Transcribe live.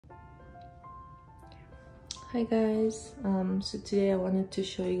Hi guys, so today I wanted to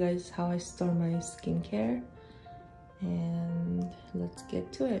show you guys how I store my skincare, and let's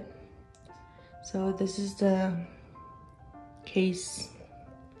get to it. So this is the case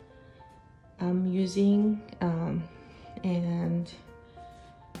I'm using, and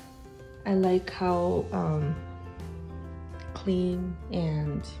I like how clean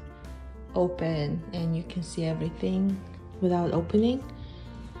and open, and you can see everything without opening.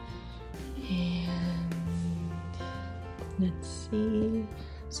 And let's see,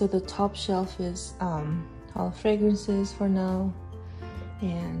 so the top shelf is all fragrances for now,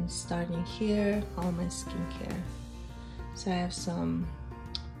 and starting here, all my skincare. So I have some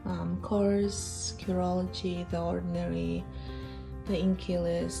Course, Curology, The Ordinary, the IKEA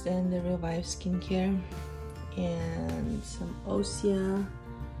List, and the Revive Skincare, and some Osea,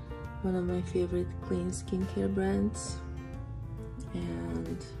 one of my favorite clean skincare brands,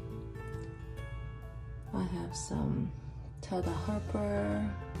 and I have some Tada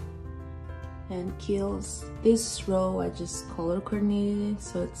Harper and Kiehl's. This row I just color coordinated it,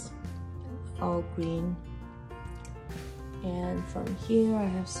 so it's all green. And from here I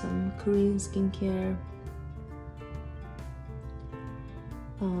have some Korean skincare,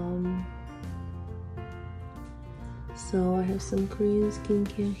 so I have some Korean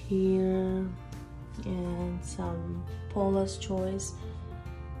skincare here, and some Paula's Choice.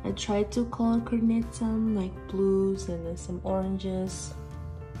 I tried to color coordinate some like blues and then some oranges,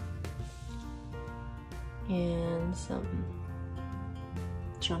 and some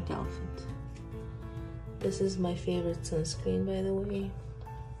Drunk Elephant. This is my favorite sunscreen, by the way.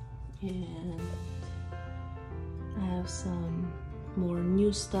 And I have some more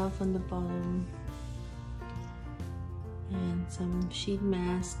new stuff on the bottom, and some sheet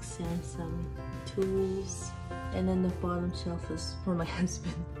masks and some tools. And then the bottom shelf is for my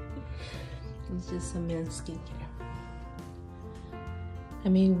husband. It's just some men's skincare. I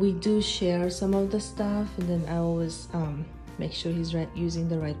mean, we do share some of the stuff, and then I always make sure he's using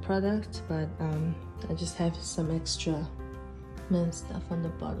the right product, but I just have some extra men's stuff on the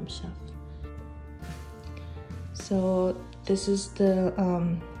bottom shelf. So this is the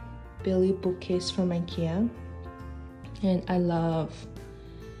Billy bookcase from IKEA, and I love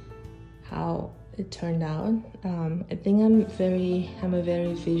how it turned out. I think I'm a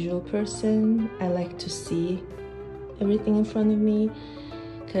very visual person. I like to see everything in front of me,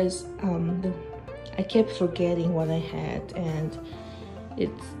 because I kept forgetting what I had, and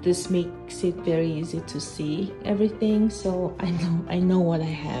this makes it very easy to see everything. So I know what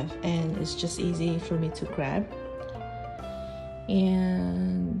I have, and it's just easy for me to grab.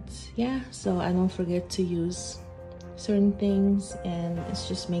 And yeah, so I don't forget to use certain things, and it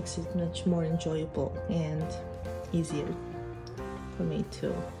just makes it much more enjoyable and easier for me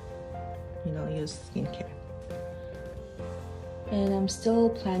to, use skincare. And I'm still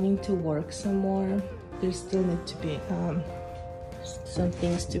planning to work some more. There still need to be some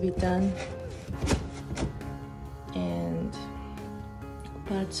things to be done,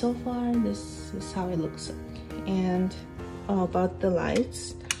 but so far this is how it looks like. And about the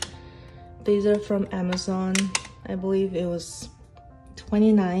lights, these are from Amazon. I believe it was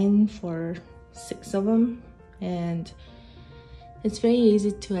 $29 for 6 of them, and it's very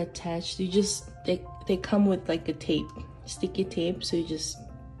easy to attach. They come with like a sticky tape, so you just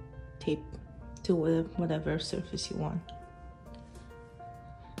tape to whatever surface you want.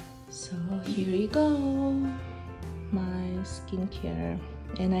 So here you go, my skincare,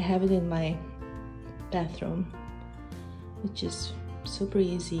 and I have it in my bathroom, which is super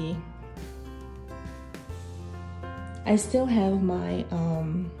easy. I still have my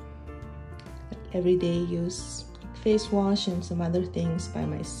everyday use face wash and some other things by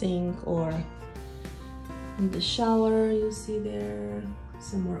my sink, or in the shower. You'll see there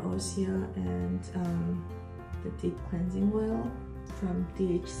some more Osea and the deep cleansing oil from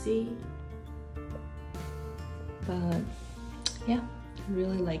DHC. But yeah, I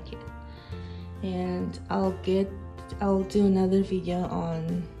really like it, and I'll do another video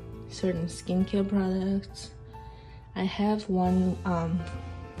on certain skincare products. I have one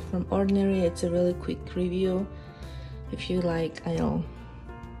from Ordinary. It's a really quick review. If you like, I'll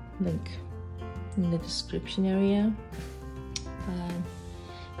link in the description area.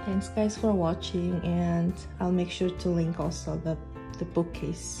 Thanks guys for watching, and I'll make sure to link also the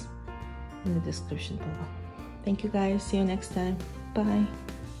bookcase in the description below. Thank you guys. See you next time. Bye.